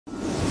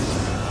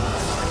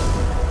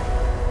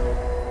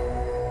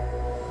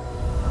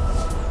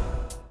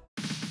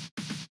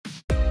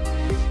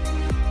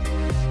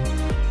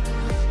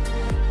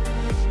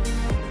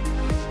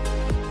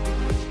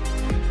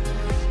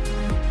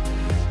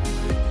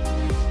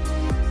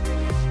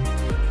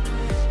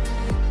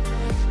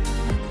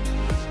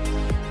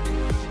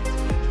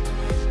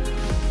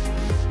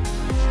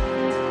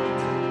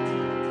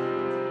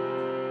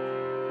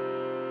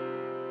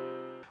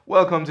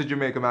Welcome to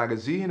Jamaica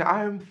Magazine.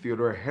 I'm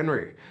Theodore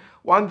Henry.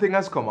 One thing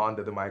has come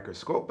under the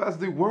microscope as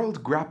the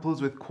world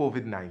grapples with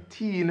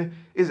COVID-19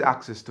 is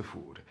access to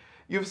food.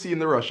 You've seen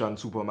the rush on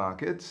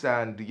supermarkets,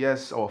 and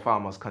yes, our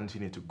farmers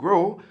continue to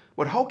grow,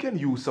 but how can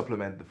you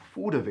supplement the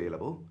food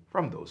available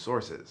from those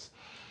sources?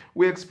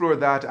 We explore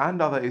that and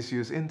other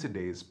issues in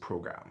today's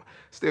program.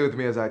 Stay with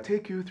me as I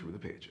take you through the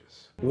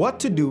pages. What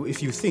to do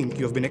if you think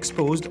you have been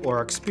exposed or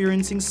are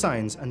experiencing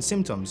signs and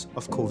symptoms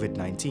of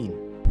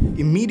COVID-19?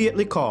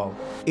 Immediately call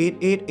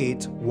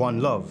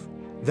 888-1-LOVE.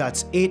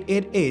 That's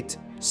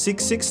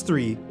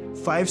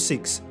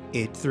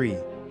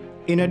 888-663-5683.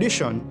 In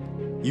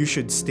addition, you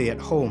should stay at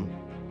home.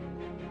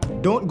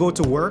 Don't go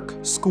to work,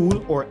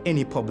 school, or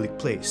any public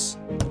place.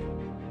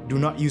 Do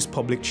not use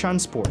public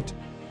transport,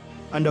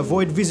 and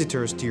avoid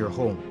visitors to your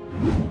home.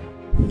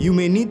 You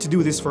may need to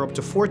do this for up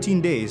to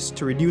 14 days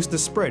to reduce the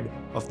spread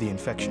of the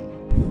infection.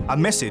 A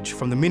message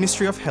from the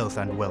Ministry of Health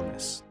and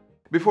Wellness.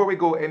 Before we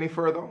go any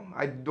further,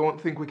 I don't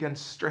think we can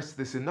stress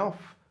this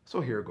enough,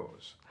 so here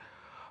goes.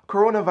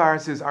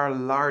 Coronaviruses are a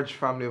large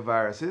family of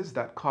viruses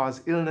that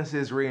cause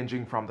illnesses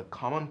ranging from the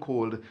common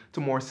cold to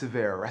more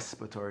severe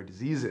respiratory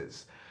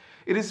diseases.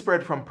 It is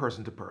spread from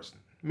person to person,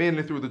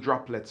 mainly through the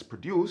droplets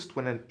produced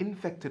when an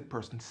infected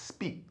person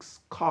speaks,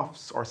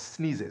 coughs, or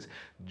sneezes,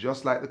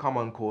 just like the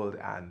common cold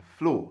and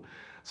flu.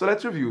 So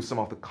let's review some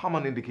of the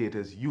common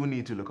indicators you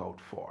need to look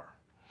out for.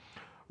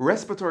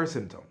 Respiratory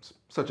symptoms,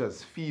 such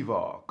as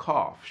fever,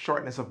 cough,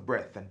 shortness of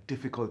breath, and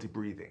difficulty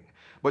breathing.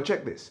 But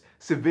check this,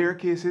 severe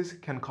cases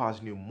can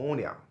cause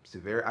pneumonia,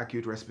 severe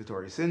acute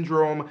respiratory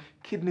syndrome,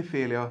 kidney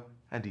failure,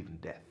 and even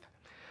death.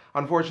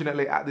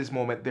 Unfortunately, at this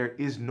moment, there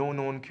is no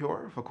known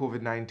cure for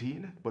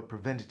COVID-19, but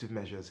preventative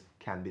measures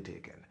can be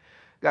taken.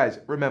 Guys,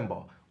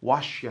 remember,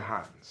 wash your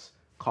hands.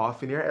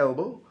 Cough in your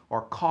elbow,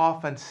 or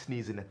cough and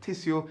sneeze in a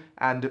tissue,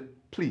 and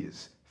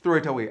please throw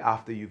it away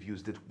after you've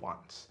used it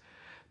once.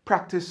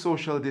 Practice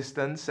social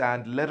distance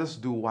and let us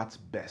do what's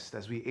best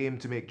as we aim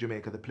to make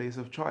Jamaica the place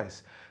of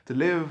choice to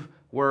live,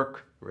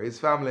 work, raise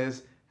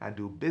families, and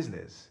do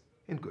business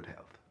in good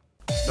health.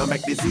 Don't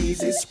make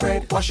diseases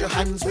spread. Wash your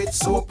hands with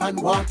soap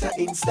and water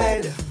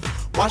instead.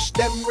 Wash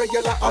them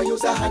regular or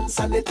use a hand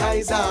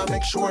sanitizer.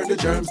 Make sure the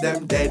germs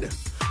them dead.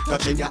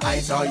 Touching your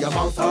eyes or your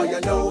mouth or your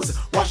nose.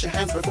 Wash your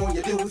hands before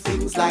you do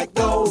things like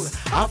those.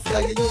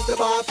 After you use the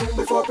bathroom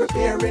before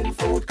preparing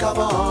food, come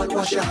on,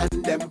 wash your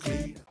hand them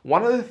clean.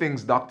 One of the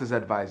things doctors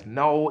advise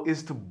now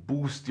is to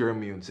boost your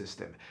immune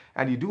system.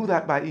 And you do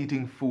that by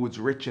eating foods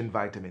rich in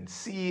vitamin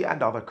C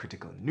and other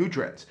critical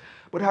nutrients.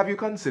 But have you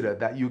considered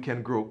that you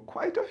can grow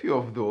quite a few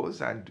of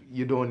those and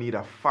you don't need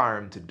a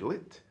farm to do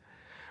it?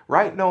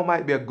 Right now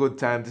might be a good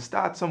time to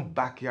start some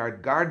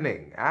backyard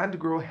gardening and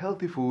grow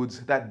healthy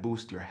foods that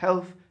boost your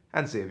health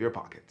and save your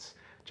pockets.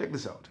 Check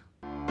this out.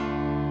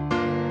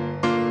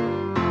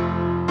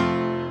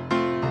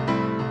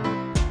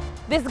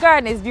 This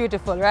garden is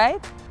beautiful, right?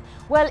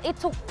 Well, it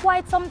took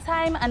quite some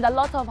time and a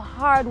lot of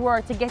hard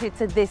work to get it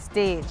to this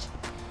stage.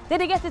 Did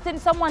you get it in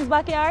someone's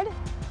backyard?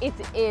 It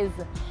is.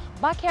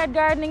 Backyard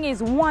gardening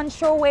is one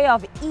sure way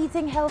of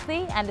eating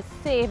healthy and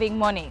saving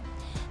money.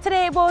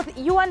 Today, both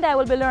you and I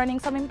will be learning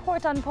some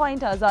important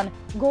pointers on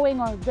growing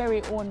our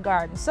very own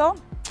garden. So,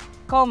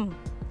 come,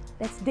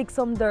 let's dig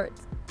some dirt.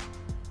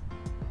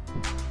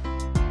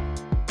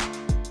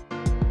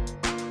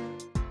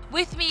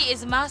 With me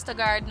is Master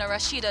Gardener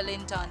Rashida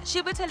Linton.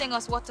 She'll be telling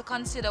us what to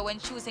consider when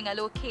choosing a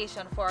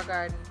location for a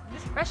garden.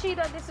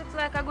 Rashida, this looks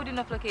like a good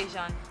enough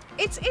location.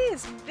 It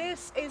is.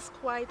 This is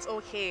quite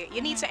okay.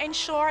 You need to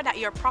ensure that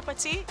your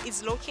property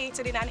is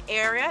located in an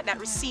area that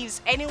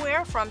receives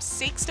anywhere from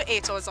 6 to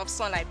 8 hours of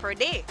sunlight per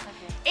day.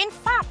 Okay. In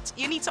fact,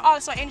 you need to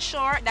also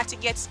ensure that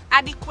it gets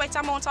adequate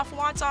amount of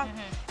water.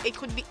 It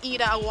could be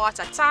either a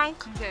water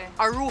tank,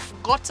 a roof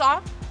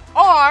gutter,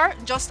 or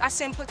just a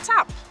simple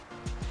tap.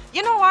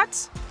 You know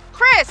what?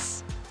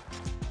 Chris,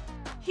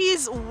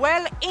 he's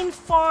well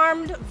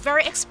informed,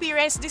 very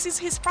experienced. This is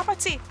his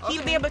property. Okay.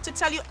 He'll be able to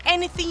tell you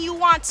anything you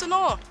want to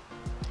know.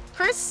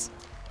 Chris,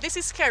 this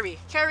is Kerry.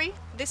 Kerry,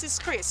 this is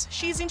Chris.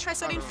 She's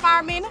interested in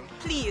farming.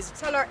 Please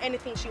tell her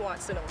anything she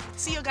wants to know.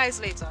 See you guys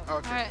later.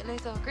 Okay. All right,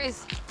 later.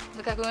 Chris,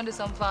 look like we're going to do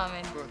some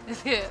farming.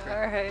 Yeah,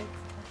 all right.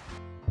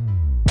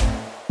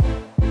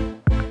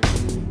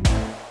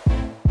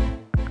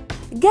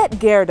 Get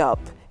geared up.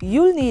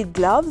 You'll need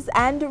gloves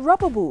and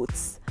rubber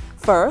boots.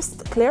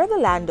 First, clear the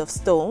land of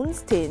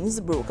stones, tins,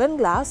 broken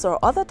glass, or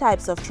other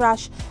types of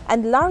trash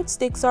and large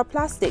sticks or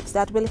plastics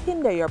that will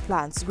hinder your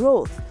plant's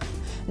growth.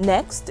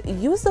 Next,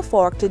 use the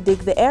fork to dig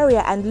the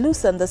area and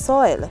loosen the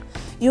soil.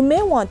 You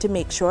may want to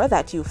make sure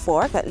that you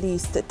fork at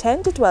least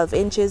 10 to 12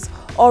 inches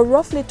or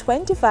roughly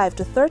 25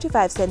 to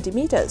 35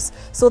 centimeters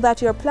so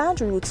that your plant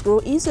roots grow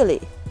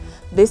easily.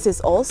 This is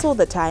also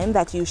the time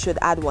that you should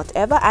add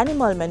whatever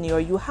animal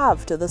manure you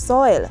have to the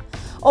soil.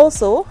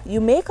 Also,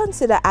 you may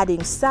consider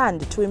adding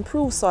sand to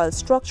improve soil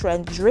structure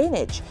and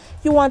drainage.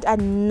 You want a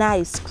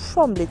nice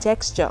crumbly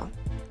texture.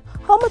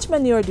 How much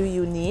manure do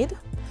you need?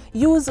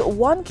 Use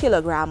 1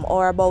 kilogram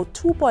or about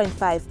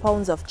 2.5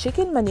 pounds of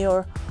chicken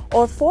manure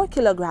or 4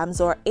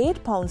 kilograms or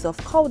 8 pounds of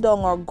cow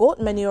dung or goat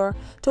manure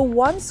to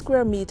 1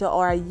 square meter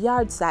or a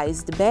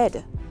yard-sized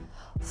bed.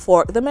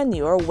 Fork the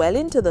manure well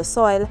into the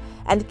soil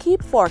and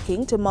keep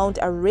forking to mount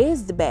a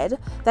raised bed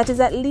that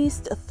is at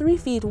least 3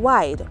 feet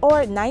wide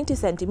or 90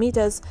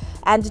 centimeters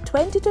and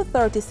 20 to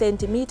 30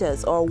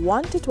 centimeters or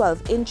 1 to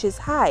 12 inches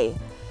high.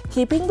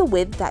 Keeping the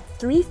width at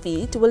 3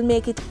 feet will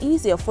make it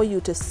easier for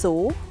you to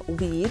sow,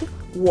 weed,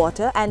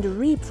 water and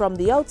reap from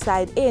the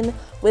outside in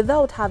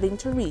without having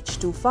to reach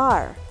too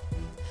far.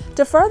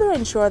 To further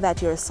ensure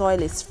that your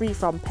soil is free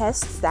from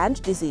pests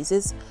and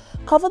diseases,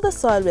 cover the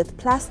soil with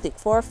plastic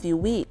for a few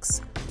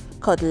weeks.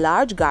 Cut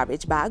large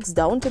garbage bags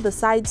down to the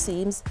side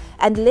seams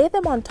and lay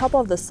them on top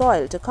of the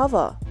soil to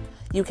cover.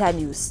 You can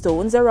use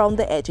stones around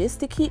the edges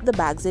to keep the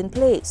bags in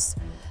place.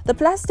 The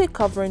plastic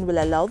covering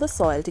will allow the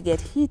soil to get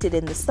heated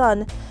in the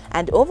sun,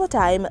 and over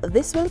time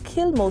this will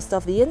kill most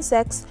of the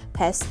insects,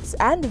 pests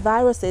and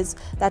viruses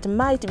that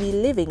might be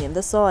living in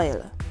the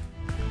soil.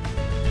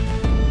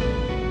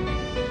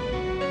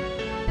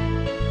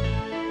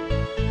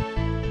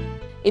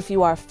 If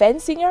you are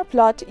fencing your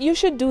plot, you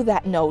should do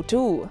that now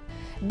too.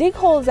 Dig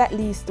holes at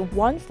least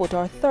 1 foot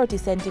or 30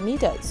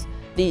 centimeters.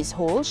 These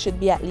holes should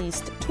be at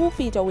least 2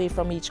 feet away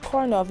from each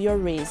corner of your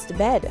raised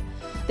bed.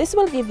 This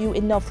will give you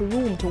enough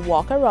room to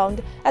walk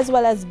around as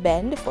well as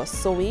bend for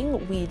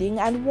sowing, weeding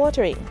and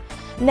watering.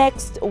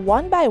 Next,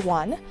 one by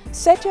one,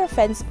 set your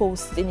fence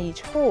posts in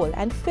each hole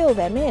and fill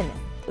them in.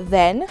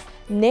 Then,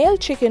 nail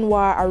chicken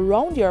wire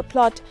around your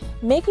plot,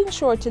 making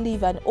sure to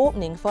leave an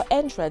opening for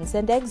entrance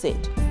and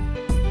exit.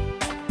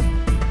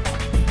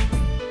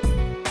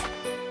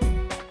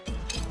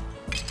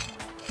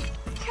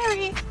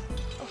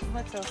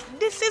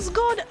 This is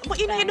good, but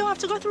you know you don't have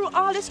to go through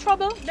all this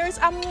trouble. There is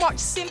a much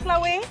simpler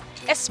way,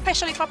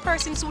 especially for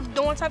persons who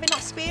don't have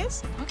enough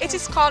space. Okay. It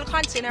is called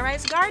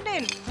containerized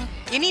gardening.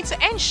 You need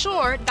to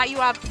ensure that you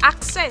have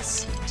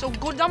access to a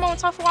good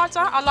amount of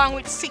water along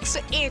with 6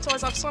 to 8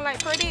 hours of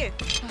sunlight per day.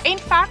 In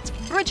fact,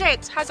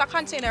 Bridget has a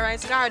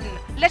containerized garden.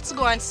 Let's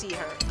go and see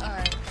her. All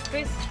right.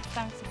 Chris,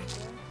 thanks.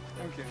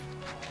 Thank you.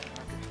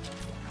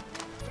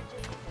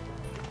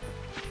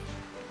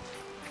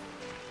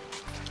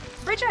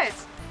 Bridget.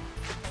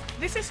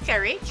 This is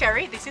Kerry.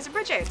 Kerry, this is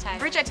Bridget. Hi.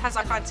 Bridget has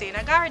a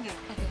container garden.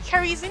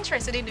 Kerry is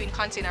interested in doing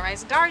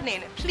containerized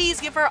gardening. Please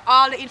give her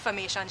all the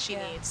information she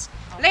needs.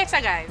 Okay. Later,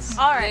 guys.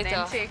 All right, Later.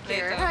 then. Take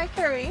care. Later. Hi,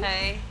 Kerry.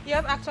 Hi. You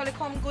have actually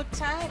come good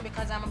time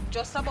because I'm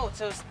just about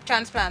to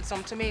transplant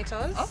some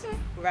tomatoes. Okay.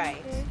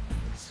 Right. Okay.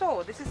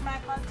 So, this is my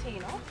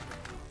container.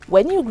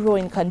 When you grow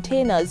in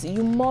containers,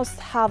 you must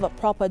have a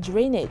proper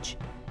drainage.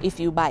 If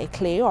you buy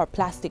clay or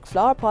plastic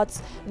flower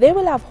pots, they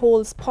will have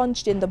holes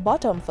punched in the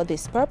bottom for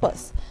this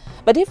purpose.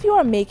 But if you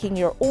are making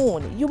your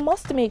own, you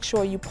must make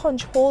sure you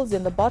punch holes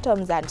in the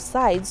bottoms and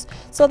sides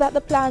so that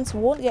the plants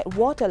won't get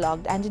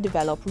waterlogged and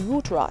develop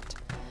root rot.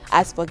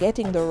 As for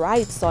getting the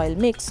right soil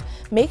mix,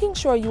 making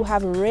sure you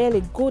have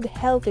really good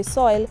healthy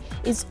soil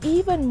is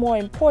even more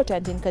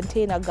important in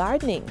container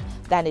gardening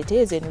than it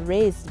is in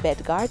raised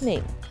bed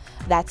gardening.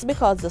 That's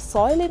because the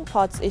soil in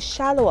pots is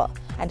shallower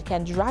and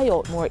can dry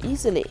out more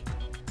easily.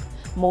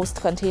 Most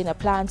container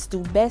plants do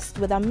best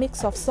with a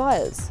mix of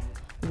soils.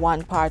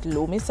 1 part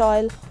loamy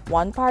soil,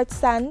 1 part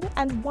sand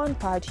and 1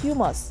 part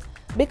humus.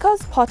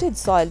 Because potted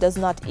soil does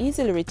not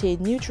easily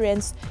retain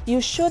nutrients, you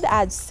should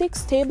add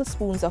 6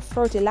 tablespoons of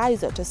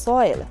fertilizer to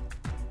soil.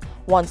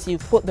 Once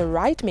you've put the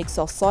right mix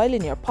of soil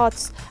in your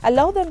pots,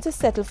 allow them to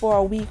settle for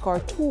a week or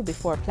 2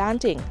 before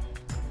planting.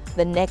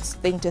 The next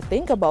thing to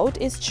think about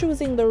is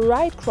choosing the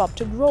right crop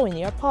to grow in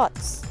your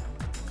pots.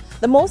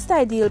 The most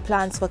ideal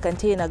plants for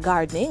container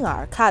gardening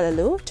are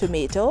callaloo,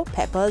 tomato,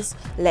 peppers,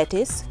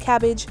 lettuce,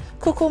 cabbage,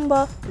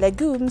 cucumber,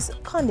 legumes,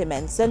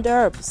 condiments and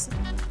herbs.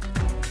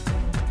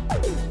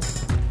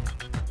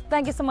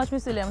 Thank you so much,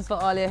 Miss Williams, for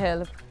all your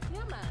help.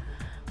 Yeah, man.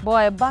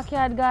 Boy,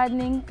 backyard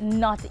gardening,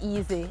 not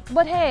easy.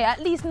 But hey,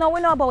 at least now we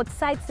know about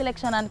site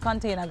selection and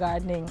container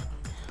gardening.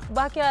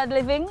 Backyard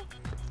living,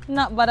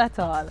 not bad at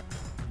all.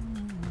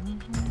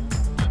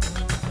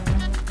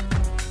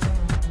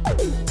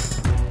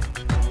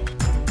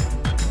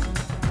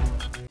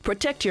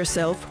 Protect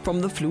yourself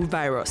from the flu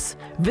virus.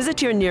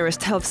 Visit your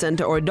nearest health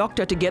center or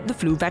doctor to get the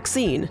flu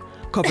vaccine.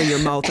 Cover your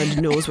mouth and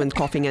nose when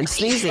coughing and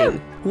sneezing.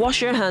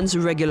 Wash your hands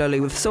regularly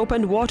with soap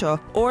and water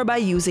or by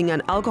using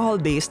an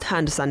alcohol-based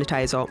hand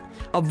sanitizer.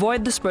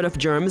 Avoid the spread of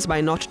germs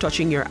by not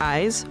touching your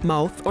eyes,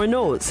 mouth, or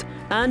nose.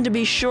 And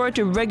be sure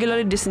to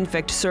regularly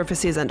disinfect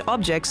surfaces and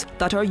objects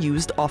that are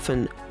used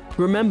often.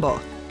 Remember,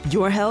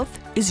 your health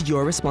is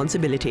your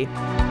responsibility.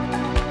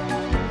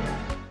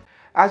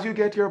 As you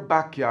get your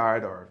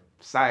backyard or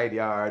side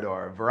yard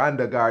or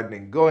veranda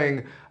gardening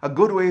going, a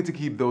good way to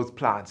keep those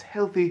plants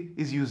healthy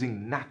is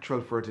using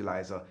natural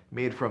fertilizer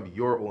made from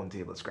your own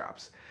table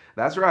scraps.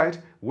 That's right,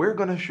 we're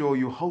going to show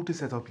you how to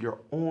set up your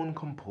own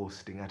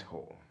composting at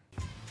home.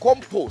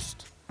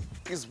 Compost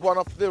is one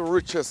of the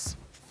richest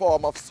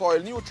forms of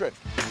soil nutrient.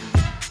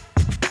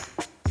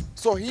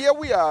 So here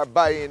we are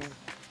buying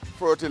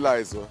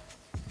fertilizer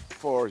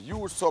for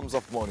huge sums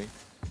of money,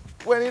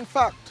 when in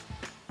fact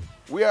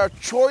we are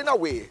throwing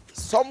away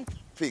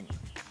something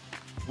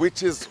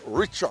which is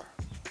richer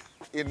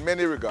in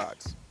many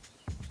regards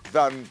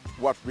than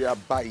what we are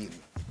buying,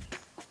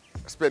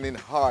 spending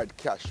hard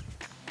cash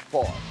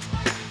for.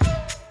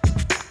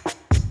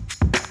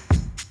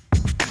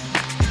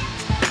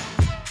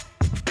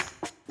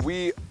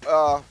 We,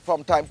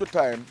 from time to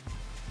time,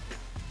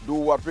 do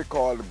what we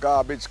call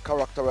garbage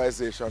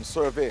characterization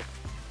survey.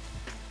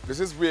 This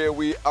is where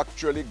we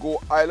actually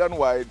go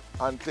island-wide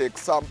and take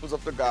samples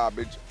of the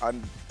garbage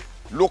and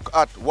look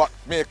at what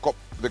make up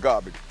the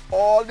garbage.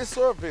 All the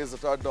surveys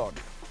that are done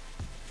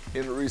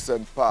in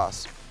recent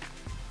past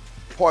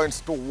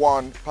points to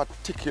one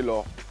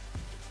particular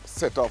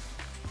set of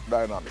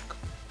dynamic.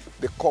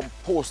 The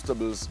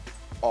compostables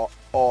are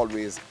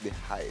always the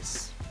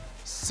highest.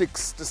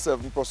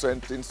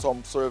 67% in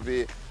some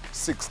survey,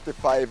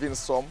 65% in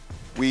some.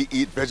 We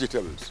eat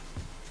vegetables.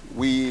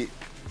 We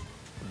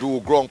do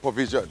ground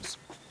provisions,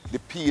 the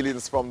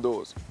peelings from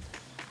those.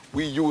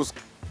 We use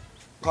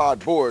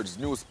cardboards,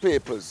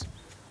 newspapers,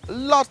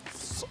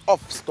 lots of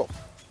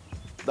stuff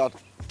that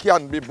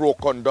can be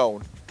broken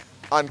down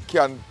and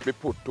can be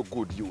put to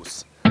good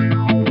use.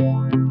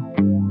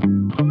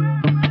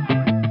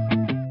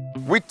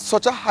 With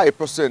such a high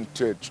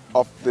percentage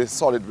of the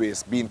solid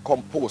waste being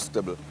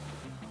compostable,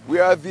 we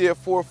are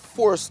therefore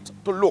forced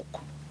to look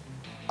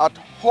at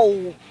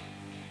how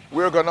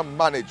we're going to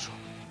manage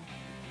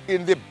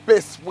in the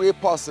best way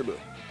possible,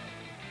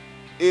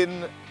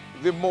 in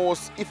the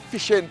most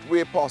efficient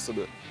way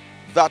possible,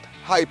 that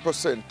high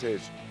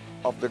percentage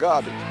of the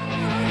garbage.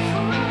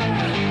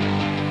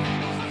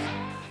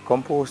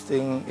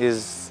 Composting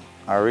is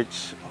a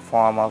rich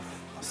form of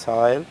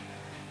soil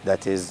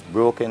that is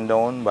broken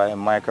down by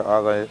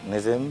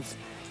microorganisms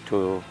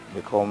to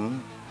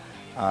become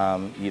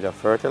either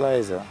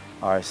fertilizer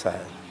or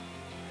soil.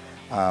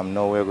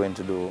 Now we're going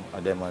to do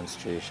a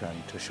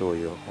demonstration to show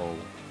you how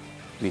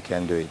we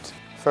can do it.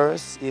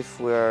 First, if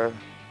we're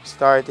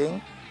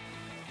starting,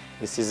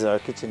 this is our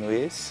kitchen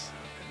waste.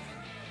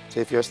 So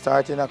if you're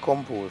starting a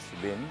compost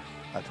bin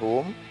at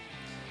home,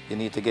 you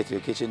need to get your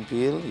kitchen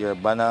peel, your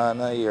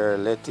banana, your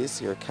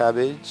lettuce, your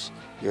cabbage,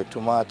 your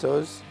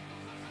tomatoes,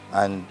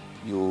 and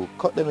you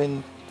cut them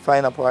in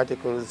finer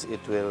particles.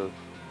 It will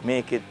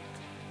make it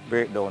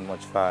break down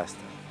much faster.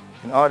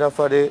 In order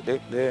for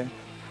the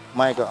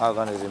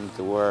microorganism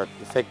to work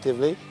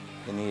effectively,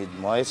 you need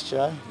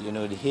moisture, you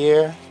need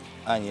air,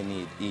 and you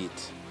need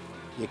heat.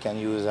 You can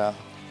use a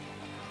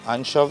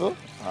hand shovel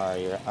or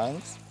your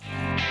hands.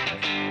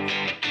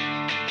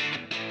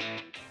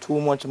 Too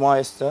much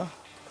moisture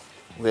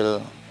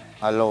will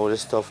allow the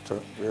stuff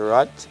to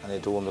rot and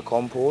it won't be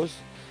compost.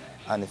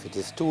 And if it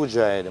is too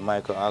dry, the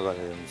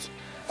microorganisms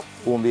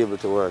won't be able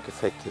to work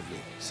effectively.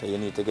 So you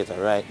need to get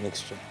a right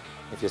mixture.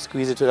 If you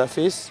squeeze it with a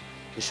fist,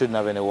 you shouldn't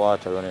have any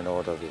water running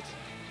out of it.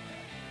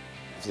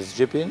 If it's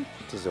dripping,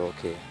 it is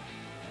okay.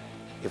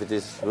 If it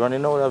is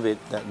running out of it,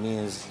 that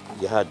means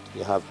you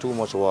have too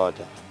much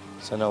water.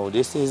 So now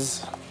this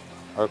is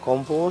our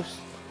compost.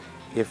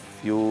 If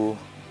you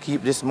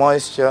keep this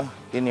moisture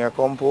in your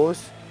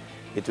compost,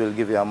 it will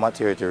give you a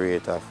maturity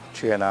rate of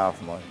 3.5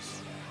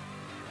 months.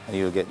 And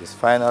you'll get this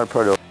final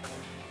product,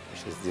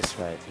 which is this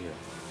right here.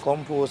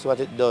 Compost, what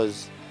it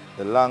does,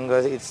 the longer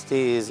it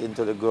stays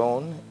into the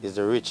ground, is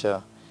the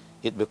richer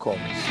it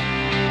becomes.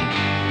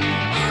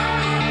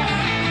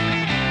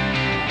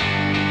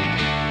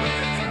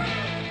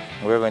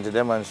 We're going to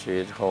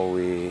demonstrate how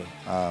we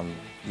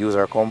use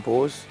our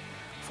compost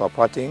for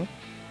potting.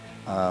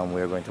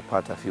 We're going to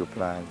pot a few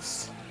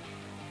plants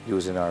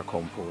using our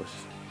compost.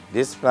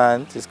 This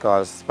plant is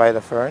called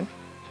spider fern.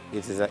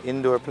 It is an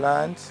indoor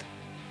plant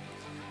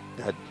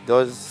that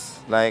does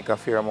like a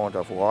fair amount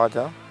of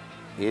water.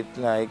 It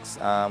likes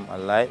a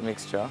light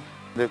mixture.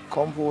 The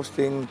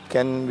composting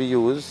can be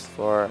used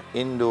for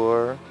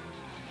indoor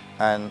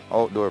and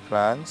outdoor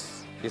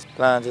plants. This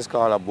plant is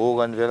called a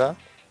bougainvillea.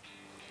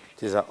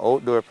 It is an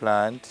outdoor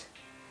plant.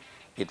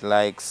 It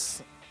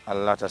likes a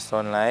lot of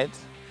sunlight.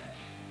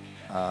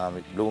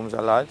 It blooms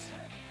a lot,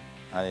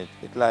 and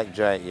it likes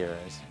dry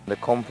areas. The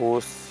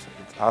compost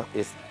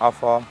is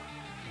offer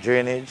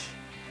drainage.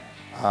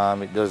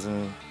 It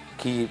doesn't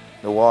keep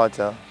the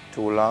water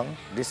too long.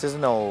 This is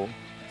now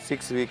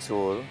 6 weeks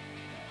old,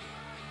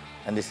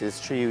 and this is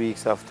 3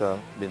 weeks after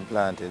being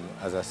planted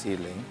as a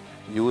seedling,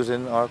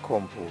 using our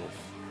compost.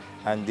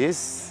 And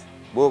this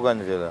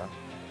bougainvillea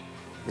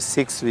is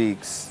 6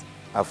 weeks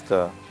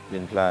after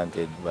being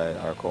planted by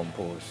our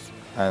compost.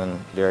 And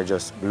they're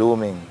just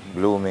blooming,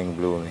 blooming,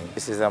 blooming.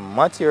 This is a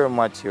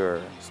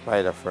mature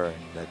spider fern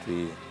that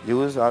we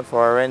use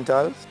for our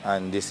rentals,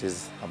 and this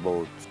is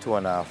about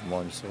 2.5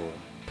 months old.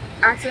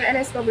 At the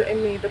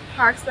NSWMA, the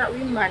parks that we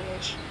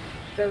manage,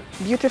 the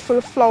beautiful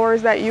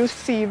flowers that you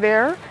see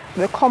there,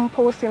 the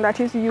composting that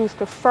is used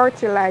to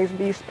fertilize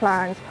these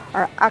plants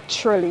are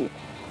actually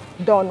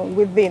done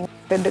within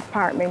the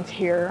department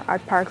here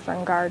at Parks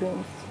and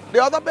Gardens.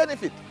 The other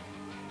benefit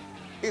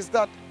is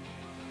that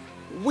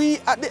we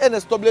at the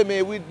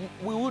NSWMA,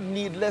 we would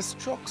need less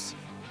trucks.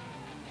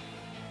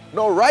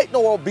 Now, right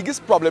now, our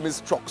biggest problem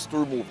is trucks to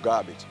remove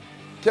garbage.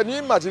 Can you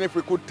imagine if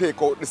we could take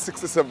out the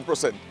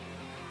 67%,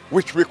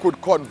 which we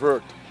could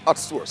convert at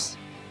source?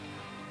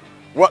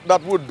 What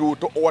that would do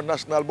to our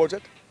national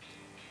budget?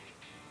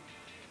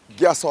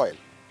 Gas oil,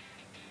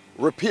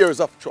 repairs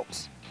of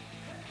trucks,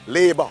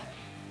 labor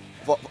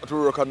to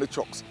work on the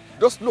trucks.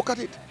 Just look at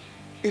it.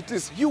 It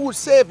is huge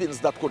savings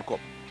that could come.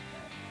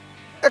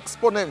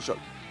 Exponential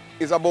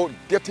is about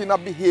getting a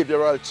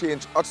behavioral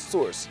change at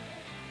source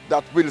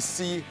that will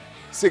see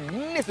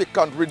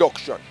significant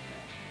reduction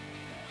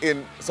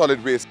in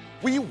solid waste.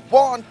 We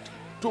want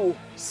to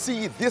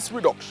see this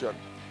reduction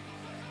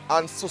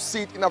and to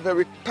see it in a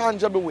very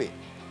tangible way.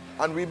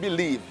 And we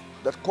believe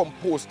that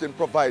composting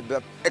provides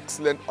that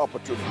excellent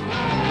opportunity.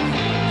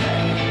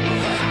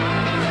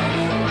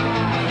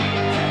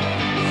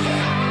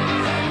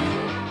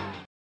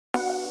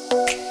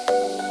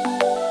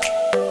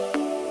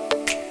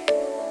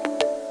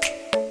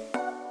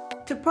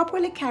 To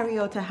properly carry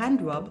out a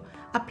hand rub,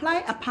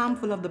 apply a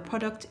palmful of the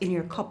product in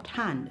your cupped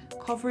hand,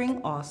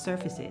 covering all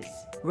surfaces.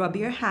 Rub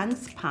your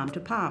hands palm to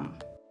palm.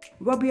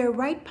 Rub your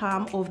right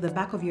palm over the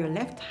back of your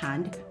left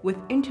hand with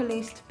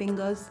interlaced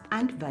fingers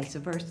and vice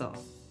versa.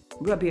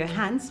 Rub your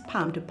hands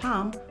palm to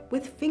palm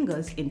with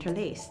fingers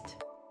interlaced.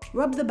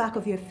 Rub the back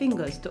of your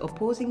fingers to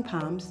opposing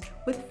palms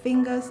with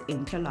fingers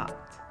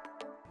interlocked.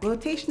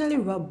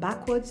 Rotationally rub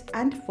backwards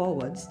and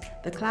forwards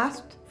the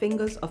clasped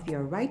fingers of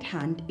your right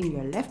hand in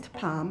your left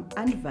palm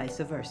and vice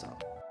versa.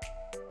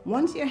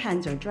 Once your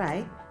hands are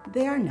dry,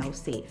 they are now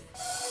safe.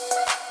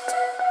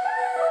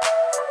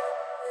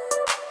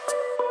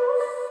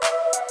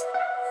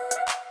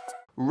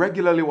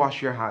 Regularly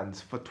wash your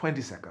hands for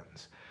 20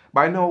 seconds.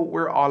 By now,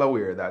 we're all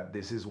aware that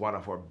this is one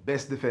of our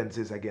best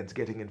defenses against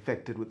getting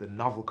infected with the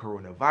novel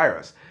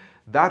coronavirus.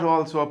 That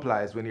also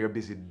applies when you're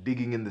busy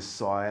digging in the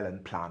soil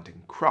and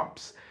planting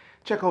crops.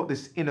 Check out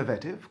this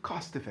innovative,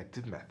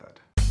 cost-effective method.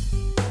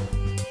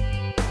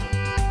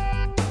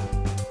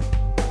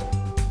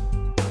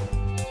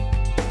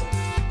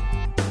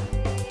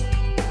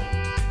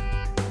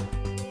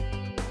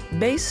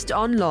 Based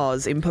on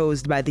laws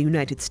imposed by the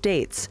United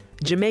States,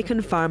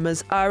 Jamaican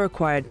farmers are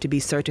required to be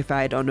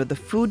certified under the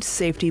Food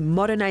Safety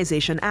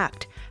Modernization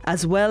Act,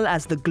 as well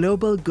as the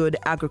Global Good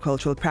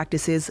Agricultural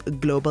Practices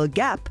Global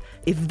GAP,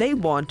 if they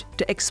want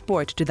to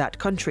export to that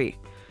country.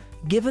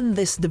 Given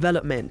this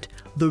development,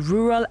 the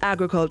Rural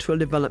Agricultural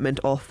Development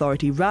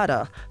Authority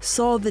RADA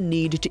saw the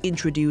need to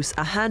introduce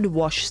a hand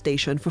wash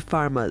station for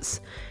farmers.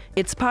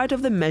 It's part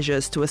of the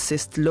measures to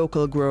assist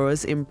local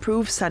growers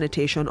improve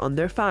sanitation on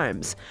their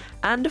farms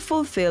and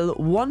fulfill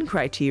one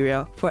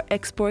criteria for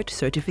export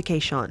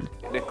certification.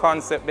 The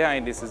concept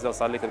behind this is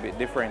just a little bit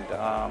different.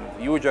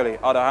 Usually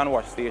other hand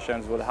wash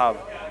stations will have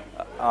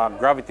a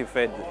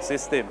gravity-fed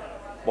system,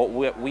 but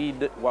what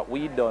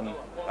we've done,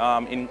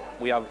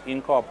 we have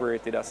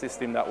incorporated a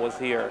system that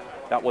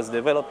was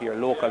developed here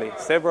locally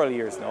several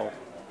years now,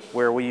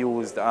 where we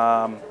used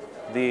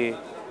the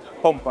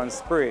pump and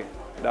spray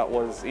that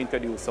was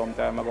introduced some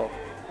time ago.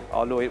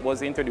 Although it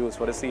was introduced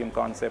for the same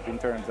concept in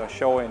terms of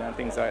showing and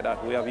things like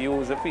that, we have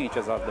used the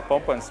features of the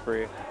pump and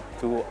spray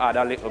to add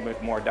a little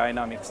bit more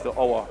dynamics to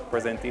our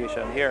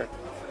presentation here,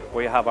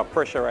 where you have a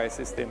pressurized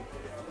system.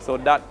 So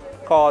that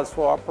calls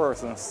for a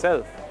person's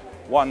self.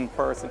 One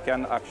person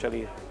can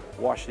actually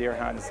wash their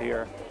hands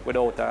here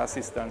without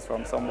assistance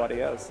from somebody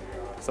else.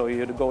 So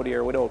you'd go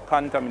there without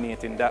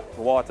contaminating that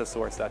water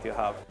source that you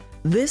have.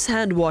 This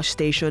hand wash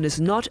station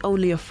is not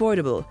only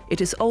affordable,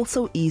 it is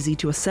also easy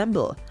to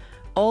assemble.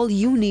 All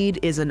you need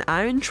is an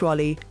iron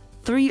trolley,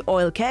 3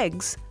 oil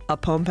kegs, a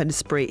pump and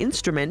spray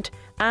instrument,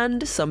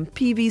 and some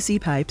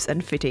PVC pipes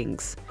and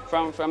fittings.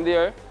 From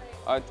there,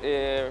 at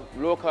a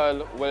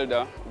local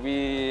welder,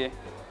 we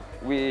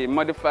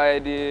modify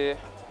the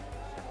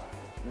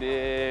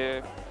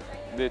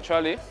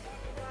trolley,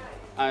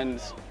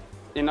 and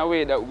in a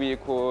way that we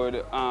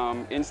could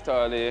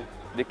install the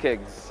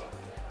kegs.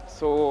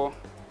 So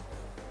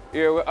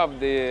here we have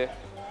the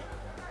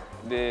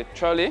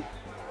trolley,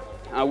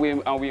 and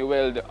we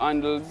weld the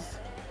handles,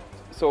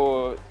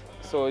 so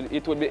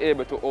it would be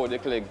able to hold the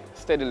keg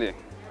steadily.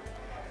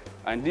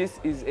 And this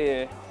is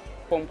a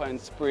pump and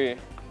spray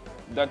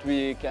that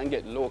we can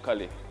get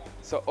locally.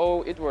 So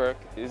how it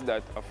works is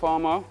that a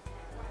farmer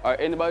or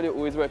anybody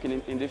who is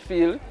working in the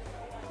field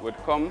would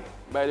come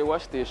by the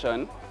wash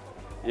station.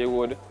 He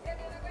would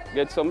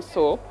get some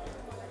soap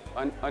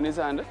on his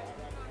hand,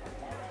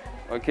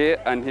 okay,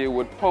 and he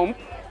would pump.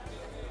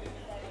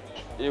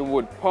 He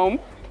would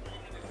pump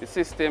the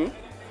system.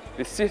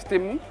 The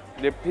system,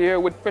 the pair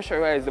would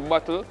pressurize the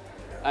bottle,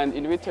 and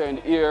in return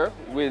here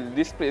will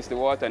displace the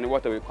water, and the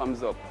water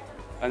comes up,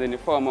 and then the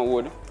farmer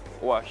would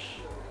wash.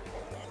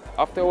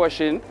 After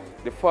washing,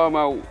 the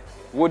farmer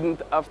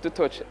wouldn't have to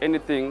touch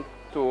anything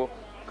to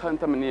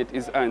contaminate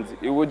his hands.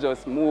 He would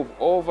just move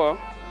over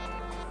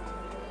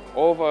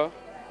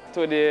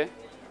to the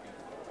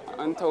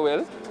hand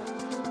towel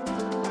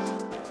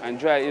and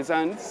dry his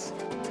hands.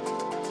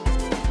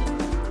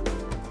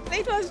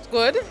 It was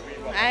good.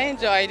 I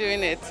enjoyed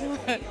doing it.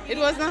 It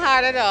wasn't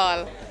hard at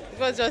all. It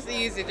was just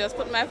easy. Just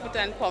put my foot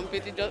and pump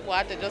it.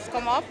 Water just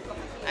come up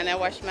and I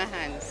wash my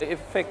hands. The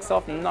effects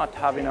of not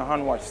having a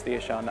hand wash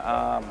station,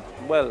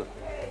 well,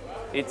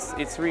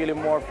 it's really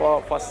more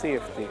for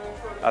safety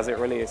as it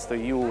relates to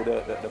you,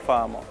 the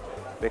farmer,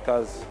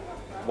 because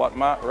what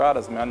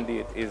RADA's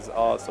mandate is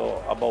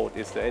also about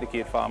is to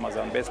educate farmers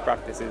on best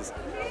practices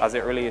as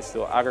it relates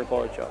to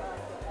agriculture.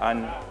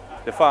 And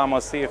the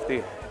farmer's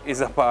safety is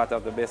a part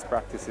of the best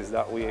practices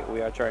that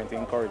we are trying to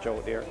encourage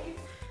out there.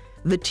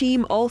 The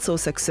team also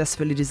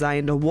successfully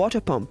designed a water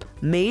pump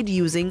made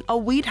using a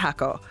weed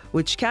hacker,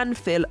 which can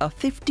fill a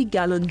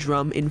 50-gallon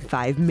drum in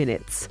 5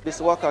 minutes. This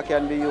waka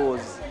can be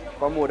used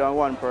for more than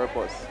one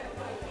purpose.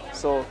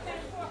 So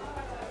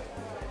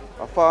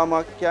a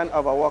farmer can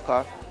have a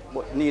waka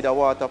but need a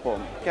water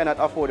pump, cannot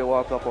afford a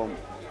water pump.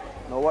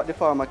 Now what the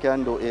farmer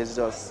can do is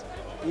just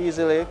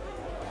easily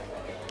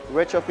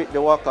retrofit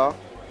the waka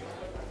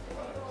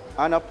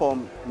and a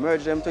pump,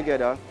 merge them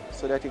together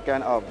so that you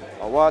can have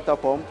a water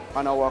pump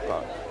and a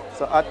waka.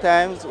 So at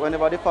times,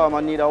 whenever the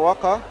farmer needs a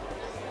waka,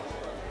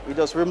 we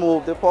just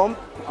remove the pump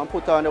and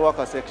put on the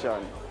waka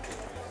section.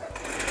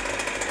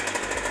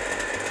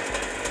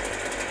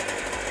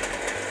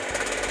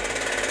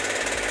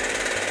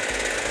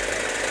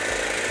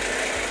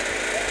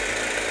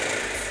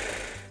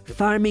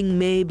 Farming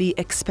may be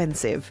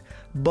expensive,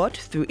 but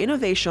through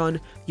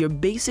innovation, your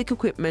basic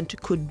equipment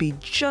could be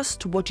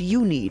just what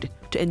you need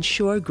to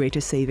ensure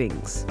greater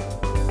savings.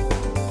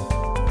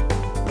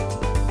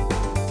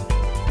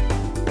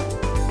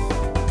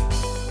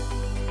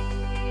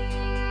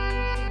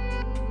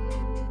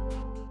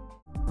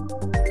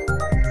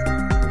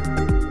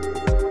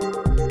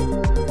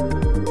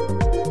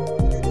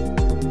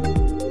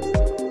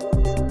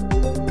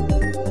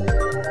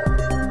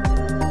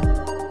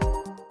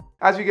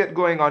 As you get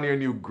going on your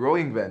new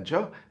growing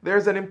venture,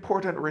 there's an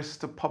important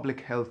risk to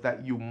public health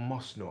that you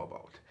must know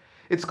about.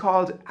 It's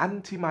called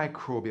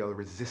antimicrobial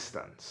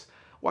resistance.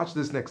 Watch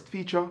this next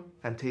feature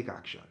and take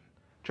action.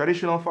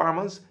 Traditional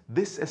farmers,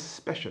 this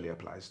especially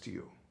applies to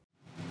you.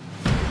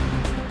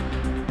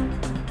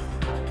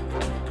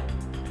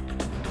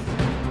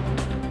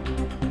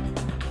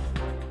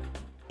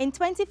 In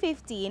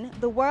 2015,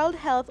 the World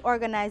Health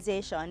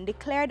Organization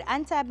declared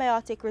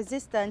antibiotic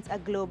resistance a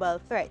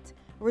global threat,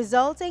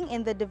 resulting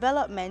in the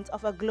development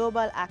of a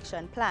global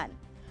action plan.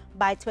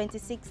 By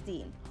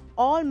 2016,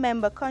 all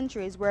member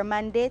countries were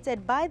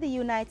mandated by the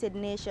United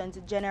Nations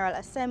General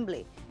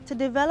Assembly to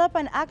develop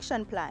an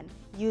action plan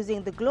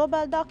using the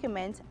global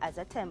document as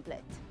a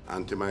template.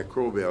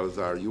 Antimicrobials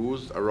are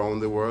used around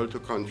the world to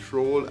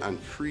control and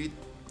treat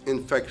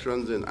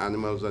infections in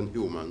animals and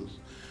humans,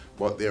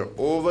 but their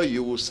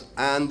overuse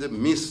and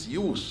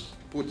misuse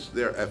puts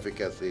their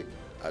efficacy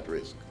at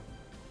risk.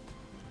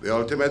 The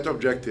ultimate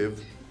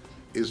objective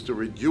is to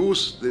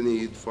reduce the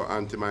need for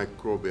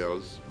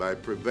antimicrobials by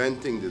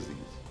preventing disease.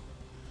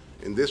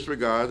 In this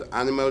regard,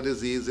 animal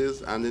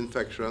diseases and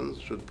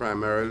infections should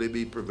primarily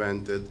be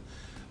prevented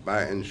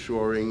by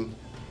ensuring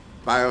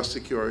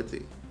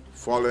biosecurity,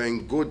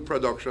 following good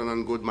production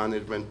and good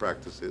management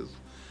practices,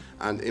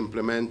 and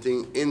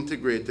implementing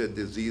integrated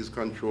disease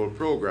control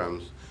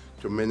programs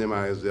to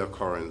minimize the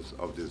occurrence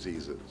of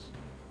diseases.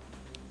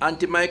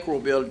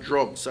 Antimicrobial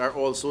drugs are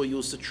also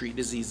used to treat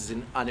diseases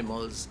in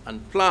animals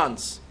and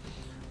plants,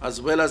 as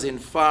well as in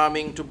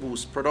farming to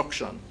boost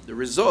production. The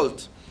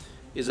result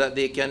is that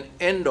they can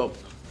end up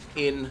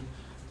in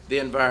the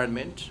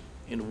environment,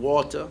 in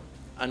water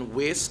and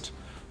waste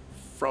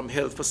from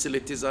health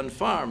facilities and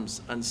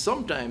farms, and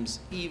sometimes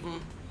even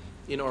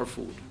in our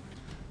food.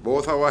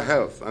 Both our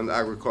health and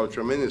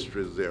agriculture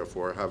ministries,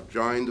 therefore, have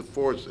joined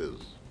forces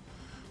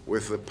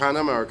with the Pan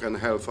American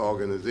Health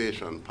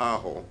Organization,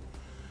 PAHO,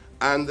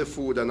 and the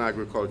Food and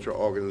Agriculture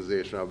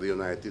Organization of the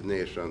United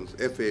Nations,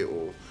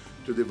 FAO,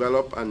 to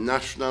develop a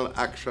national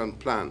action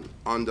plan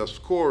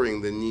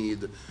underscoring the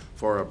need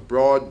for a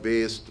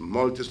broad-based,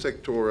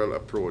 multi-sectoral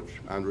approach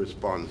and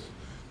response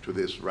to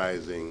this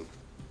rising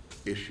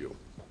issue.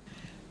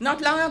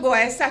 Not long ago,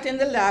 I sat in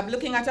the lab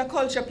looking at a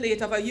culture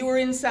plate of a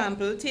urine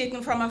sample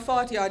taken from a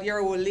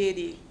 40-odd-year-old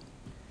lady.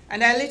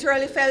 And I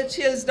literally felt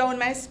chills down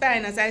my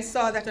spine as I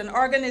saw that an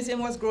organism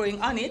was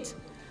growing on it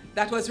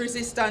that was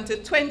resistant to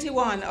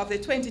 21 of the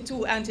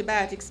 22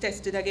 antibiotics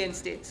tested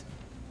against it.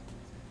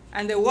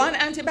 And the one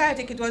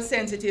antibiotic it was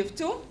sensitive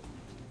to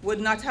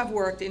would not have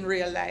worked in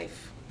real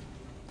life.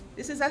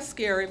 This is a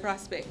scary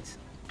prospect.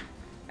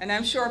 And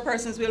I'm sure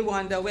persons will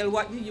wonder, well,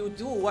 what do you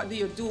do? What do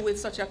you do with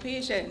such a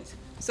patient?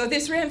 So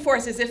this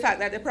reinforces the fact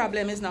that the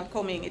problem is not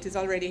coming, it is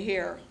already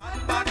here.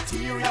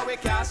 Bacteria we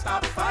can't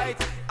stop fight.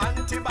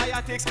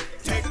 Antibiotics,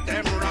 take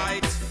them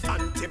right.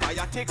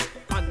 Antibiotics,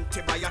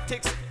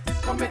 antibiotics.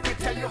 Come let me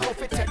tell you how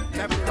to take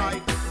them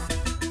right.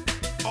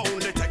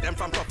 Only take them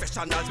from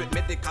professionals with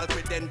medical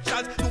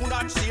credentials. Do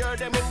not share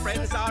them with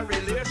friends or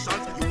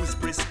relations. Use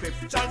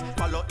prescriptions,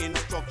 follow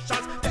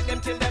instructions. Take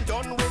them till them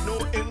done with no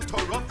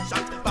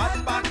interruptions.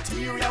 Bad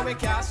bacteria we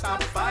can't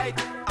stop fight.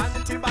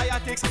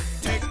 Antibiotics,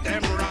 take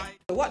them right.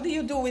 What do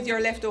you do with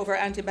your leftover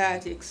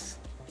antibiotics?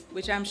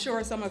 Which I'm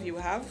sure some of you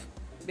have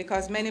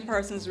because many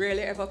persons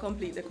rarely ever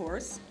complete the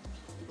course?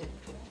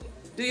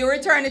 Do you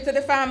return it to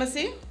the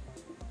pharmacy,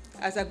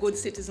 as a good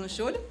citizen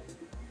should?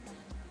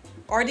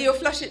 Or do you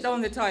flush it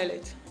down the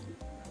toilet?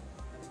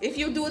 If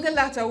you do the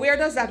latter, where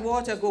does that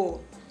water go?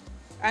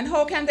 And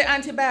how can the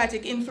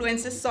antibiotic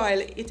influence the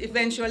soil it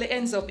eventually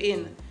ends up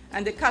in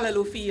and the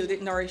callaloo field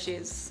it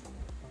nourishes?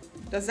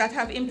 Does that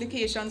have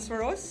implications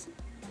for us?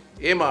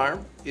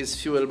 AMR is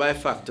fueled by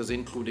factors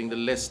including the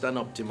less than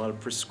optimal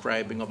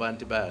prescribing of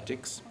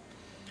antibiotics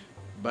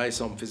by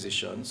some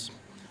physicians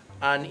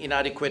and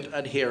inadequate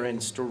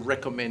adherence to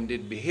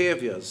recommended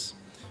behaviors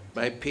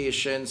by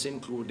patients,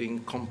 including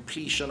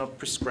completion of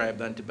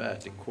prescribed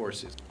antibiotic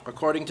courses.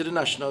 According to the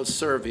National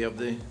Survey of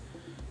the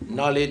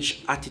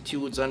Knowledge,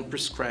 Attitudes and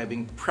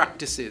Prescribing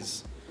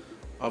Practices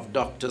of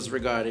Doctors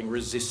regarding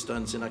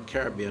resistance in a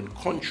Caribbean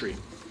country,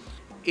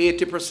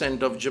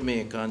 80% of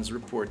Jamaicans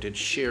reported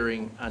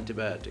sharing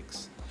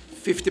antibiotics.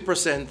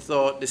 50%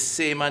 thought the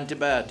same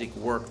antibiotic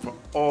worked for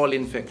all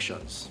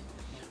infections.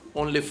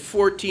 Only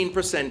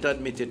 14%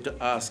 admitted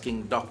to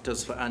asking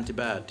doctors for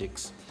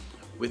antibiotics,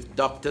 with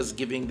doctors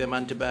giving them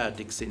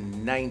antibiotics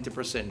in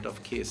 90%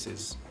 of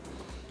cases.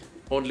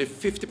 Only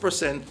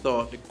 50%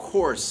 thought the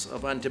course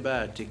of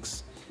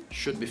antibiotics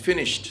should be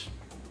finished.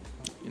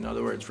 In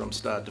other words, from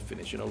start to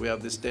finish. You know, we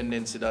have this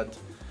tendency that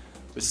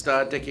we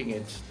start taking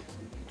it,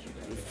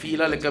 we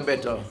feel a little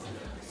better,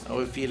 and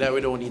we feel like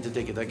we don't need to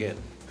take it again.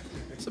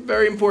 It's a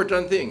very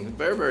important thing,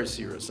 very, very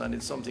serious, and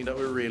it's something that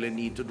we really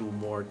need to do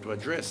more to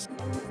address.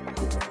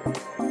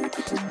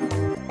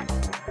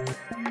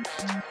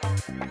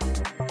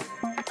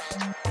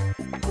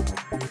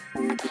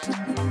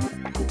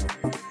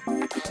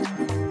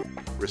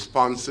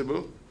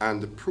 Responsible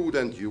and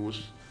prudent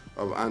use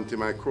of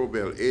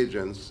antimicrobial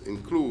agents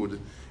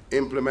include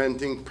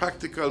implementing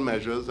practical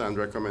measures and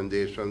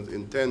recommendations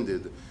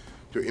intended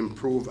to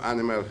improve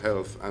animal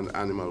health and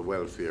animal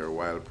welfare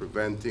while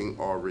preventing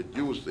or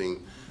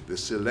reducing the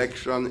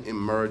selection,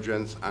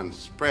 emergence, and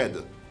spread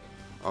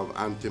of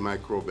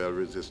antimicrobial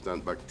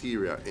resistant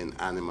bacteria in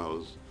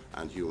animals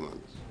and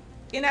humans.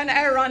 In an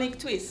ironic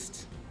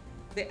twist,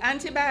 the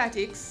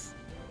antibiotics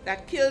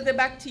that kill the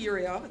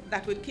bacteria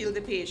that would kill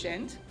the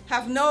patient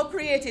have now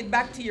created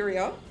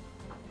bacteria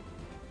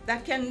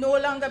that can no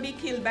longer be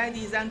killed by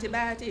these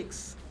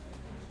antibiotics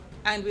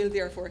and will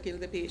therefore kill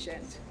the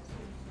patient.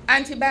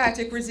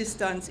 Antibiotic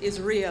resistance is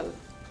real.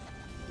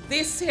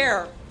 This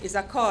here is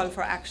a call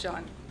for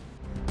action.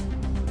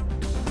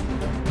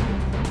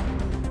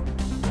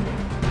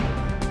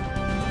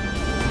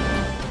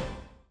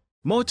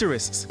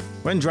 Motorists,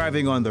 when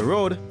driving on the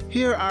road,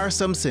 here are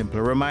some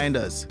simple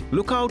reminders.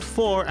 Look out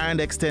for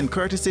and extend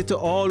courtesy to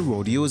all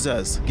road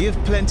users. Give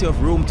plenty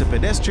of room to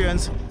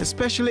pedestrians,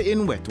 especially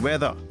in wet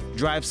weather.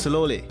 Drive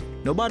slowly.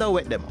 No bother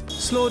wet them up.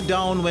 Slow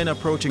down when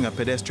approaching a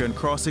pedestrian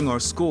crossing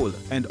or school,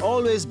 and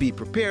always be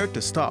prepared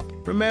to stop.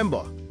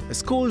 Remember, a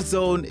school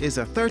zone is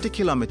a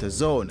 30-kilometer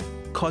zone.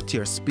 Cut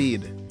your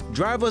speed.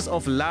 Drivers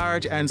of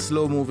large and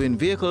slow-moving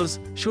vehicles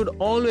should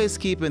always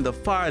keep in the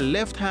far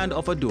left hand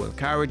of a dual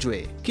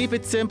carriageway. Keep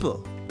it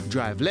simple.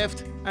 Drive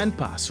left and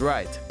pass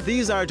right.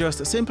 These are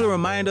just simple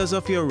reminders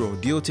of your road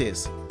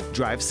duties.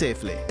 Drive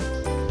safely.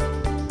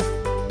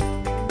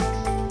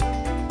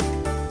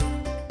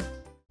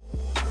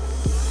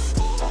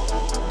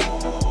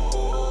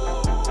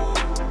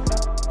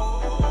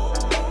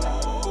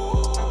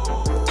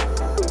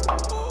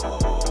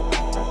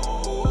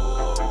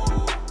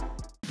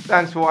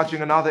 Thanks for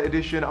watching another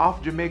edition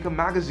of Jamaica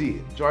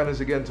Magazine. Join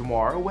us again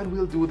tomorrow when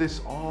we'll do this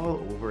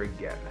all over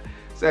again.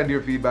 Send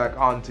your feedback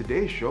on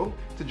today's show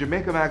to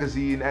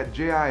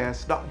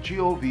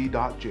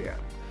jamaicamagazine@jis.gov.jm.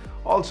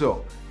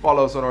 Also,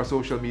 follow us on our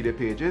social media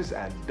pages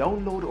and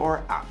download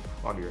our app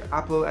on your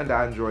Apple and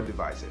Android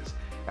devices.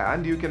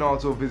 And you can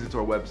also visit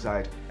our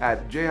website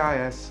at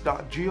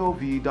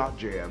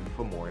jis.gov.jm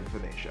for more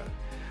information.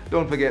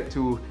 Don't forget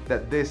too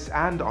that this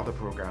and other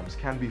programs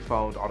can be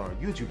found on our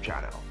YouTube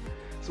channel.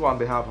 So on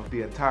behalf of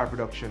the entire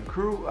production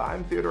crew,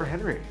 I'm Theodore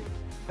Henry.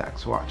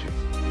 Thanks for watching.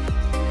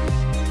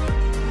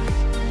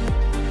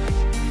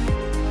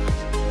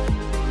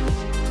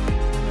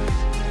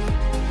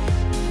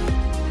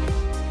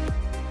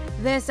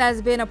 This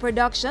has been a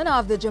production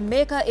of the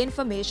Jamaica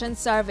Information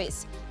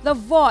Service, the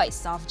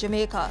voice of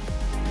Jamaica.